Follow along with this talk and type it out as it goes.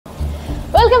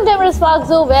Welcome to Emirates Park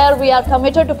Zoo, where we are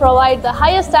committed to provide the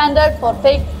highest standard for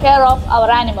take care of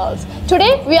our animals.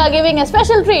 Today, we are giving a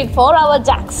special treat for our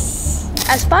Jax.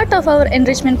 As part of our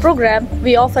enrichment program,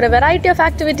 we offer a variety of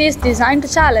activities designed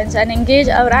to challenge and engage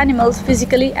our animals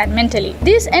physically and mentally.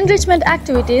 These enrichment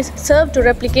activities serve to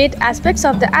replicate aspects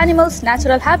of the animal's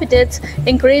natural habitats,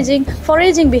 encouraging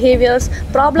foraging behaviors,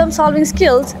 problem-solving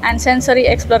skills, and sensory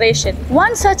exploration.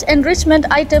 One such enrichment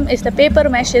item is the paper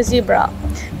mesh zebra,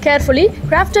 carefully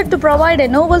crafted to provide a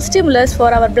novel stimulus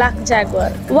for our black jaguar.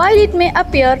 While it may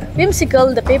appear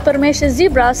whimsical, the paper mesh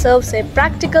zebra serves a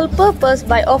practical purpose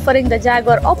by offering the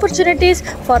jaguar opportunities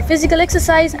for physical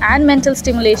exercise and mental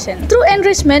stimulation. Through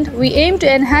enrichment, we aim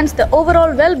to enhance the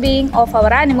overall well-being of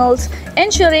our animals,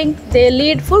 ensuring they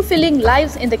lead fulfilling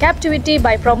lives in the captivity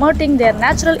by promoting their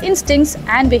natural instincts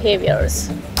and behaviors.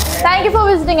 Thank you for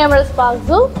visiting Emirates Park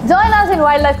Zoo. Join us in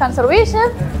wildlife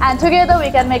conservation, and together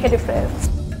we can make a difference.